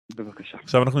בבקשה.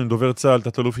 עכשיו אנחנו עם דובר צה"ל,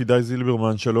 תת-אלוף הידי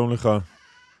זילברמן, שלום לך.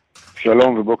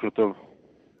 שלום ובוקר טוב.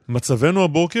 מצבנו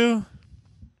הבוקר?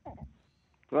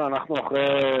 אנחנו אחרי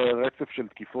רצף של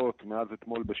תקיפות מאז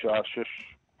אתמול בשעה 6,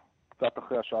 קצת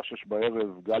אחרי השעה 6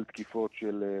 בערב, גל תקיפות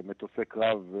של מטוסי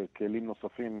קרב וכלים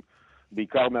נוספים,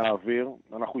 בעיקר מהאוויר.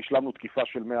 אנחנו השלמנו תקיפה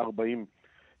של 140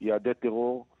 יעדי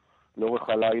טרור לאורך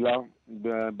הלילה,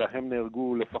 בהם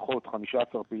נהרגו לפחות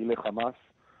 15 פעילי חמאס,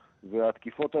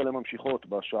 והתקיפות האלה ממשיכות.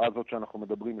 בשעה הזאת שאנחנו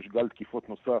מדברים יש גל תקיפות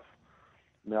נוסף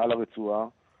מעל הרצועה,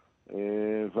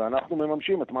 ואנחנו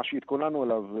מממשים את מה שהתכוננו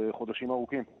עליו חודשים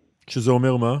ארוכים. שזה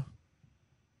אומר מה?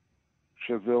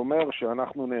 שזה אומר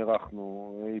שאנחנו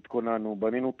נערכנו, התכוננו,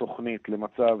 בנינו תוכנית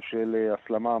למצב של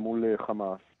הסלמה מול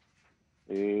חמאס,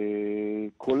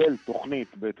 כולל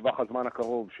תוכנית בטווח הזמן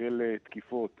הקרוב של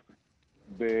תקיפות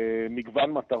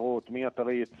במגוון מטרות,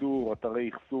 מאתרי ייצור, אתרי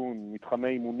אחסון, מתחמי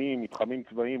אימונים, מתחמים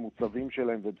צבאיים, מוצבים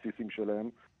שלהם ובסיסים שלהם,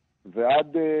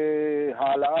 ועד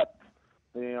העלאת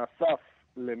הסף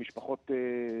למשפחות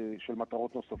של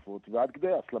מטרות נוספות, ועד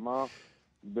כדי הסלמה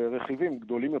ברכיבים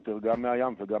גדולים יותר, גם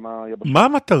מהים וגם מהיבשה. מה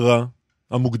המטרה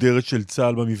המוגדרת של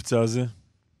צה"ל במבצע הזה?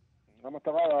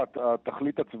 המטרה,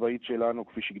 התכלית הצבאית שלנו,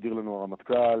 כפי שהגדיר לנו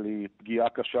הרמטכ"ל, היא פגיעה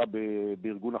קשה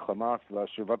בארגון החמאס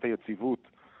והשבת היציבות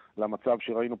למצב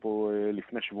שראינו פה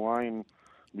לפני שבועיים.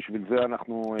 בשביל זה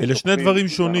אנחנו... אלה שני דברים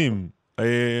שונים.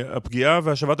 הפגיעה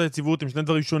והשבת היציבות הם שני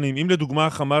דברים שונים. אם לדוגמה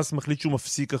החמאס מחליט שהוא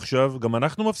מפסיק עכשיו, גם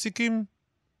אנחנו מפסיקים?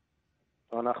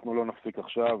 אנחנו לא נפסיק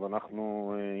עכשיו,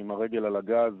 אנחנו עם הרגל על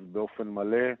הגז באופן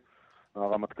מלא.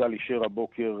 הרמטכ"ל אישר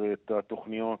הבוקר את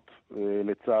התוכניות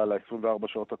לצה"ל ל-24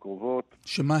 שעות הקרובות.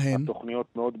 שמה הן?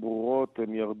 התוכניות מאוד ברורות,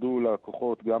 הם ירדו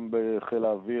לכוחות גם בחיל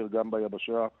האוויר, גם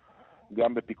ביבשה,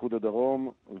 גם בפיקוד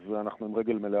הדרום, ואנחנו עם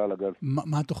רגל מלאה על הגז.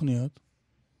 מה התוכניות?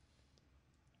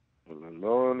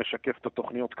 לא נשקף את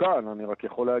התוכניות כאן, אני רק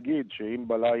יכול להגיד שאם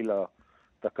בלילה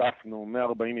תקפנו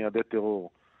 140 יעדי טרור,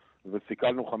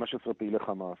 וסיכלנו 15 פעילי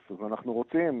חמאס, אז אנחנו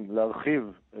רוצים להרחיב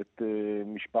את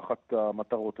משפחת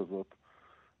המטרות הזאת,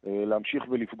 להמשיך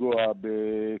ולפגוע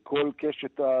בכל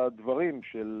קשת הדברים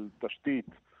של תשתית,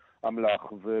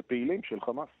 אמל"ח ופעילים של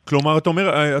חמאס. כלומר, אתה אומר,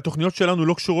 התוכניות שלנו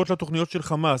לא קשורות לתוכניות של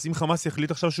חמאס. אם חמאס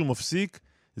יחליט עכשיו שהוא מפסיק,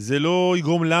 זה לא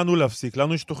יגרום לנו להפסיק.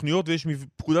 לנו יש תוכניות ויש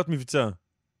פקודת מבצע.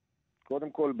 קודם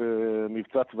כל,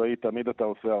 במבצע צבאי תמיד אתה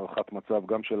עושה הערכת מצב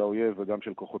גם של האויב וגם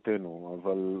של כוחותינו,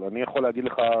 אבל אני יכול להגיד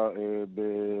לך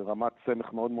ברמת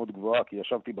סמך מאוד מאוד גבוהה, כי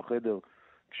ישבתי בחדר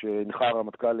כשנחה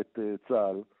הרמטכ"ל את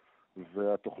צה"ל,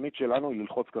 והתוכנית שלנו היא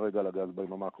ללחוץ כרגע על הגז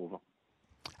ביממה הקרובה.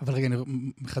 אבל רגע, אני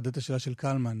מחדד את השאלה של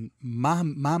קלמן.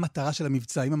 מה המטרה של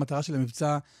המבצע? אם המטרה של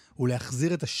המבצע הוא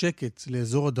להחזיר את השקט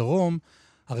לאזור הדרום,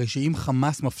 הרי שאם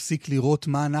חמאס מפסיק לראות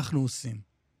מה אנחנו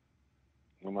עושים.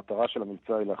 המטרה של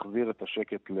המבצע היא להחזיר את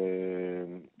השקט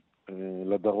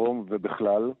לדרום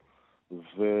ובכלל,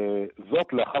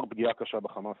 וזאת לאחר פגיעה קשה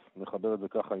בחמאס. נחבר את זה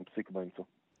ככה עם פסיק באמצע.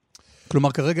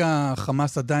 כלומר, כרגע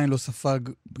חמאס עדיין לא ספג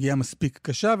פגיעה מספיק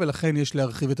קשה, ולכן יש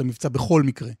להרחיב את המבצע בכל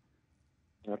מקרה.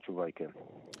 התשובה היא כן.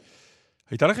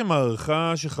 הייתה לכם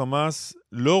הערכה שחמאס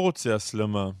לא רוצה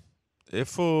הסלמה.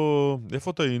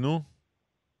 איפה טעינו?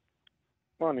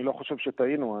 אני לא חושב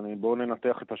שטעינו. בואו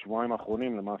ננתח את השבועיים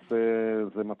האחרונים. למעשה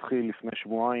זה מתחיל לפני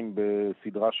שבועיים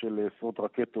בסדרה של עשרות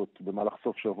רקטות במהלך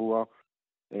סוף שבוע.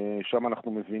 שם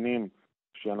אנחנו מבינים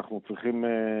שאנחנו צריכים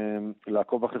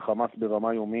לעקוב אחרי חמאס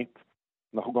ברמה יומית.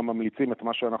 אנחנו גם ממליצים את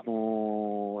מה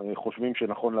שאנחנו חושבים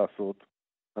שנכון לעשות.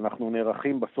 אנחנו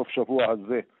נערכים בסוף שבוע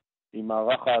הזה עם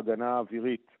מערך ההגנה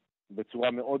האווירית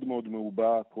בצורה מאוד מאוד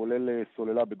מעובה, כולל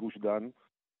סוללה בגוש דן.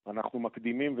 אנחנו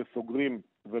מקדימים וסוגרים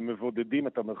ומבודדים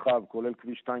את המרחב, כולל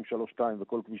כביש 232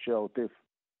 וכל כבישי העוטף,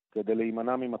 כדי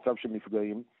להימנע ממצב של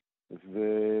נפגעים.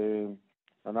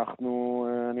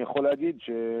 אני יכול להגיד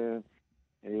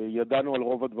שידענו על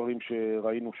רוב הדברים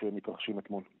שראינו שמתרחשים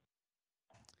אתמול.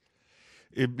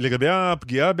 לגבי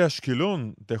הפגיעה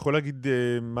באשקלון, אתה יכול להגיד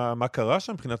מה קרה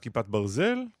שם מבחינת כיפת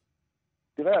ברזל?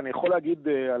 תראה, אני יכול להגיד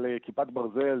על כיפת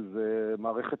ברזל, זה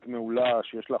מערכת מעולה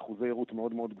שיש לה אחוזי עירות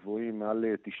מאוד מאוד גבוהים, מעל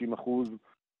 90%.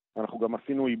 אנחנו גם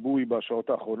עשינו עיבוי בשעות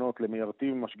האחרונות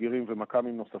למיירטים, משגירים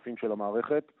ומקמים נוספים של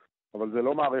המערכת, אבל זה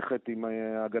לא מערכת עם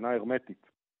הגנה הרמטית.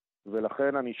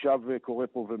 ולכן אני שב וקורא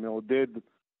פה ומעודד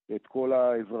את כל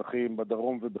האזרחים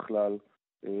בדרום ובכלל,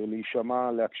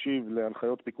 להישמע, להקשיב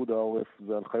להנחיות פיקוד העורף,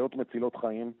 זה הנחיות מצילות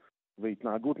חיים,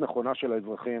 והתנהגות נכונה של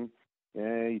האזרחים,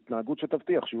 התנהגות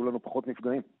שתבטיח שיהיו לנו פחות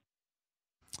נפגעים.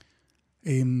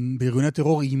 בארגוני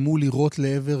הטרור איימו לירות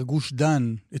לעבר גוש דן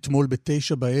אתמול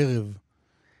ב9 בערב.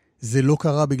 זה לא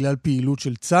קרה בגלל פעילות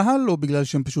של צה"ל או בגלל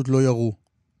שהם פשוט לא ירו?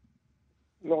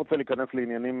 לא רוצה להיכנס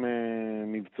לעניינים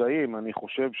מבצעיים. אני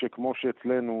חושב שכמו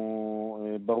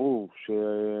שאצלנו ברור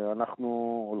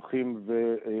אנחנו הולכים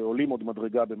ועולים עוד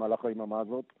מדרגה במהלך היממה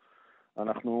הזאת.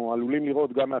 אנחנו עלולים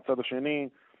לראות גם מהצד השני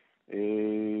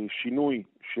שינוי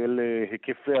של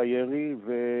היקפי הירי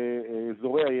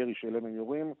ואזורי הירי שאליהם הם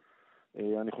יורים.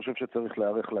 אני חושב שצריך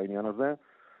להיערך לעניין הזה.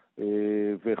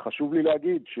 וחשוב לי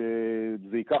להגיד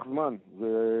שזה ייקח זמן,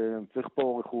 וצריך פה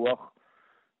אורך רוח,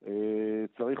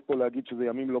 צריך פה להגיד שזה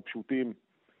ימים לא פשוטים,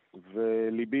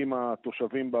 וליבים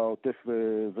התושבים בעוטף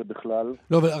ובכלל.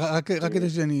 לא, אבל רק כדי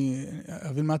שאני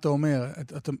אבין מה אתה אומר,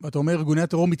 אתה אומר ארגוני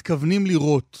הטרור מתכוונים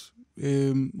לירות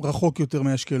רחוק יותר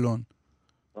מאשקלון.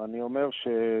 אני אומר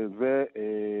שזה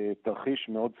תרחיש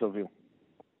מאוד סביר.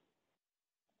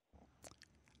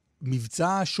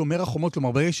 מבצע שומר החומות,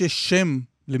 כלומר, ברגע שיש שם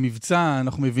למבצע,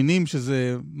 אנחנו מבינים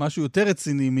שזה משהו יותר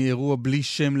רציני מאירוע בלי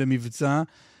שם למבצע.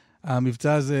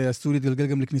 המבצע הזה עשוי להתגלגל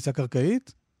גם לכניסה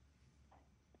קרקעית?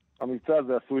 המבצע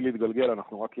הזה עשוי להתגלגל,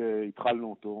 אנחנו רק התחלנו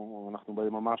אותו, אנחנו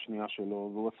ביממה השנייה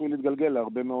שלו, והוא עשוי להתגלגל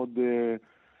להרבה מאוד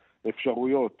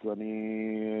אפשרויות. אני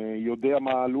יודע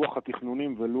מה לוח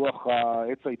התכנונים ולוח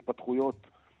העץ ההתפתחויות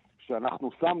שאנחנו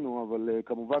שמנו, אבל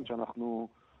כמובן שאנחנו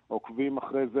עוקבים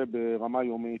אחרי זה ברמה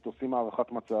יומית, עושים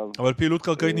הערכת מצב. אבל פעילות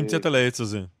קרקעית נמצאת על העץ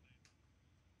הזה.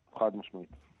 חד משמעית.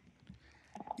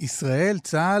 ישראל,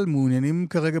 צה"ל, מעוניינים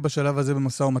כרגע בשלב הזה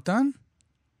במשא ומתן?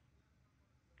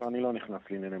 אני לא נכנס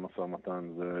לענייני משא ומתן,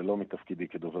 זה לא מתפקידי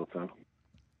כדובר צה"ל.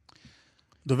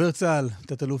 דובר צה"ל,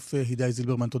 תת-אלוף הידי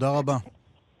זילברמן, תודה רבה.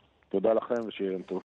 תודה לכם ושיהיה יום טוב.